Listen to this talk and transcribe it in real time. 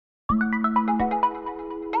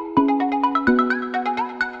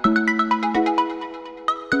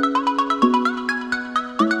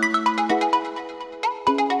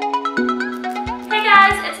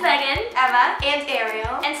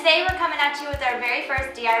at you with our very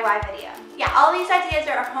first DIY video. Yeah, all these ideas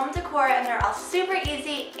are home decor and they're all super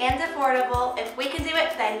easy and affordable. If we can do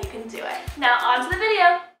it, then you can do it. Now on to the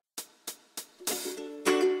video.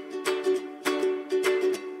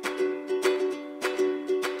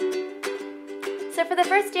 So for the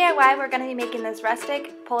first DIY, we're going to be making this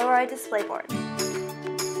rustic Polaroid display board.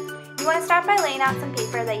 You want to start by laying out some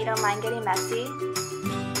paper that you don't mind getting messy.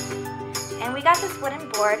 And we got this wooden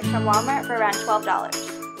board from Walmart for around $12.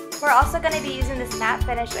 We're also going to be using this matte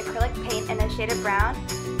finish acrylic paint in a shade of brown,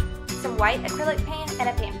 some white acrylic paint, and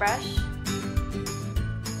a paintbrush,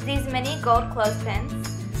 these mini gold clothespins,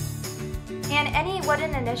 and any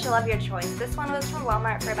wooden initial of your choice. This one was from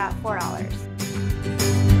Walmart for about $4.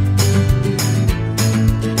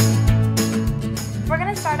 We're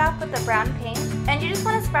going to start off with the brown paint, and you just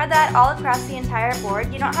want to spread that all across the entire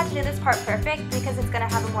board. You don't have to do this part perfect because it's going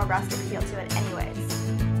to have a more rustic feel to it anyways.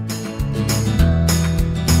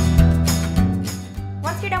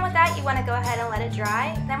 Once you're done with that, you want to go ahead and let it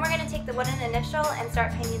dry. Then we're going to take the wooden initial and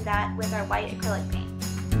start painting that with our white acrylic paint.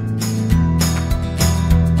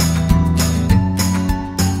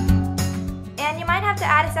 And you might have to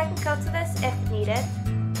add a second coat to this if needed.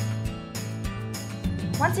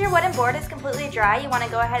 Once your wooden board is completely dry, you want to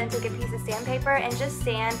go ahead and take a piece of sandpaper and just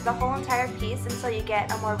sand the whole entire piece until you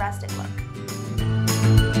get a more rustic look.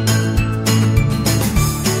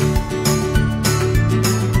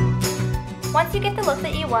 Once you get the look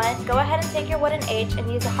that you want, go ahead and take your wooden H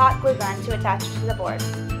and use a hot glue gun to attach it to the board.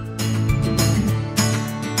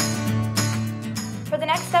 For the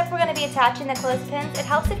next step, we're going to be attaching the clothespins. It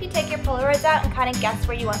helps if you take your Polaroids out and kind of guess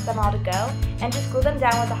where you want them all to go, and just glue them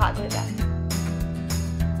down with a hot glue gun.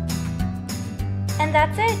 And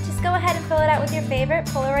that's it. Just go ahead and fill it out with your favorite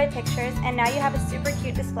Polaroid pictures, and now you have a super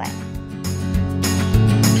cute display.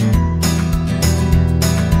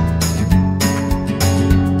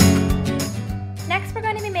 Next, we're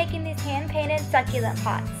going to be making these hand-painted succulent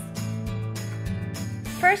pots.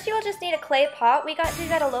 First, you will just need a clay pot. We got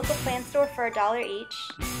these at a local plant store for $1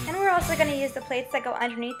 each. And we're also going to use the plates that go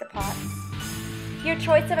underneath the pots. Your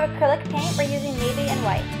choice of acrylic paint, we're using navy and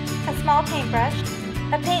white. A small paintbrush,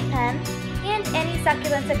 a paint pen, and any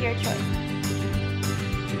succulents of your choice.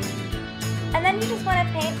 And then you just want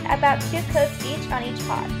to paint about 2 coats each on each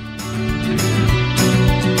pot.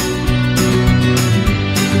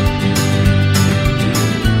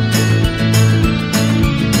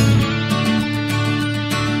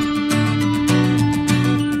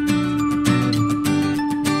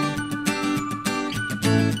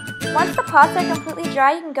 Once the pots are completely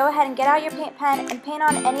dry, you can go ahead and get out your paint pen and paint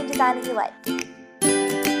on any design that you like.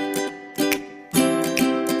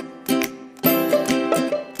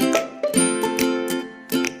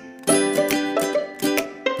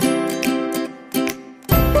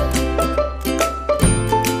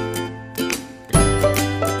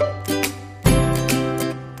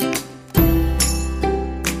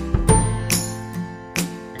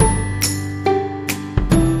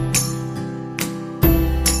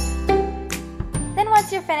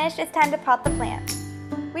 Once you're finished, it's time to pot the plant.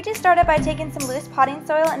 We just started by taking some loose potting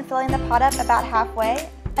soil and filling the pot up about halfway,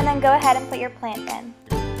 and then go ahead and put your plant in.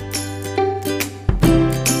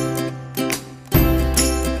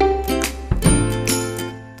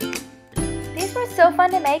 These were so fun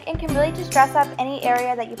to make and can really just dress up any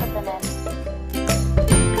area that you put them in.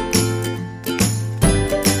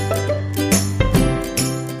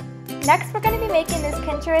 Next, we're going to be making this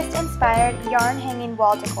Pinterest-inspired yarn hanging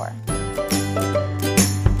wall decor.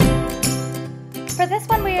 For this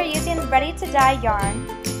one, we are using ready-to-dye yarn,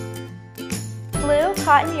 blue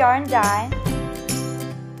cotton yarn dye,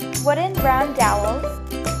 wooden brown dowels,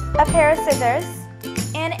 a pair of scissors,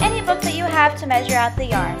 and any book that you have to measure out the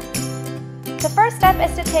yarn. The first step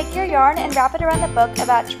is to take your yarn and wrap it around the book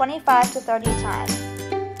about 25 to 30 times.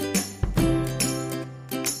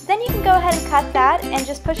 Then you can go ahead and cut that and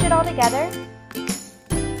just push it all together.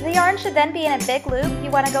 The yarn should then be in a big loop.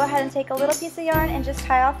 You want to go ahead and take a little piece of yarn and just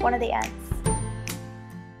tie off one of the ends.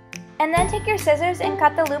 And then take your scissors and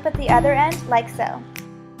cut the loop at the other end, like so.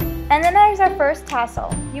 And then there's our first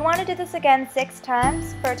tassel. You want to do this again 6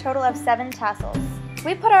 times for a total of 7 tassels.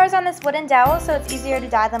 We put ours on this wooden dowel so it's easier to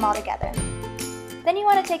dye them all together. Then you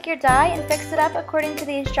want to take your dye and fix it up according to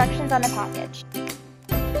the instructions on the package.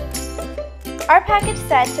 Our package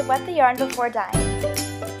said to wet the yarn before dyeing.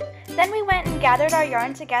 Then we went and gathered our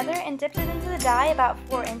yarn together and dipped it into the dye about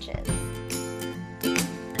 4 inches.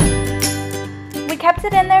 We kept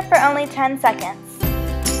it in there for only 10 seconds.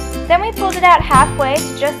 Then we pulled it out halfway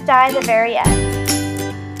to just dye the very end.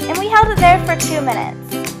 And we held it there for 2 minutes.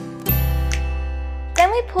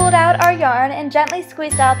 Then we pulled out our yarn and gently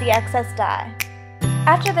squeezed out the excess dye.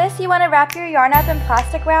 After this, you want to wrap your yarn up in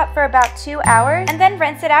plastic wrap for about 2 hours and then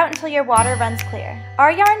rinse it out until your water runs clear.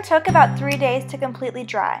 Our yarn took about 3 days to completely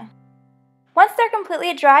dry. Once they're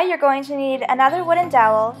completely dry, you're going to need another wooden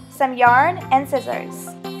dowel, some yarn, and scissors.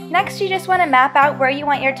 Next, you just want to map out where you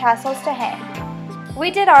want your tassels to hang.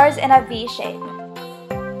 We did ours in a V shape.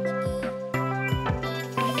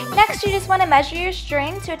 Next, you just want to measure your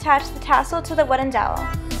string to attach the tassel to the wooden dowel.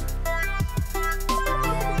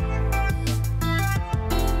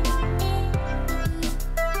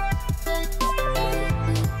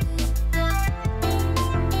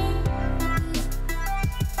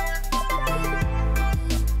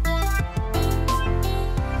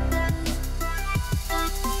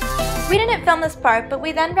 We didn't film this part, but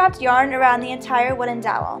we then wrapped yarn around the entire wooden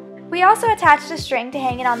dowel. We also attached a string to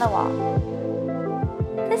hang it on the wall.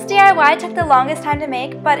 This DIY took the longest time to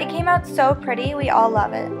make, but it came out so pretty, we all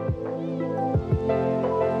love it.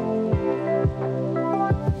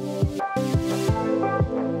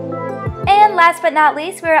 And last but not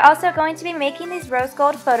least, we are also going to be making these rose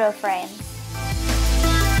gold photo frames.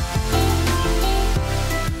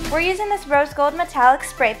 We're using this rose gold metallic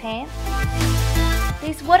spray paint,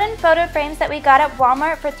 these wooden photo frames that we got at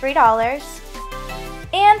Walmart for $3,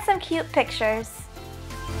 and some cute pictures.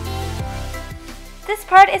 This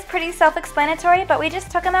part is pretty self-explanatory, but we just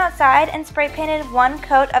took them outside and spray painted one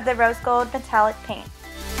coat of the rose gold metallic paint.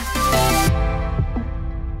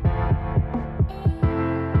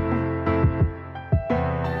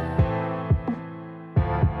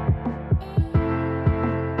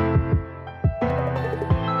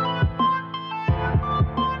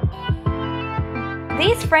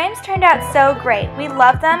 These frames turned out so great. We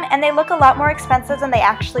love them and they look a lot more expensive than they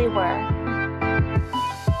actually were.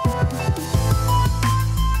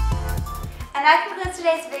 And that concludes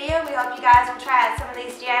today's video. We hope you guys will try out some of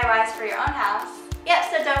these DIYs for your own house. Yep,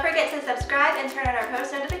 so don't forget to subscribe and turn on our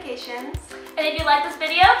post notifications. And if you like this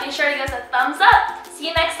video, be sure to give us a thumbs up. See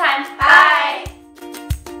you next time. Bye!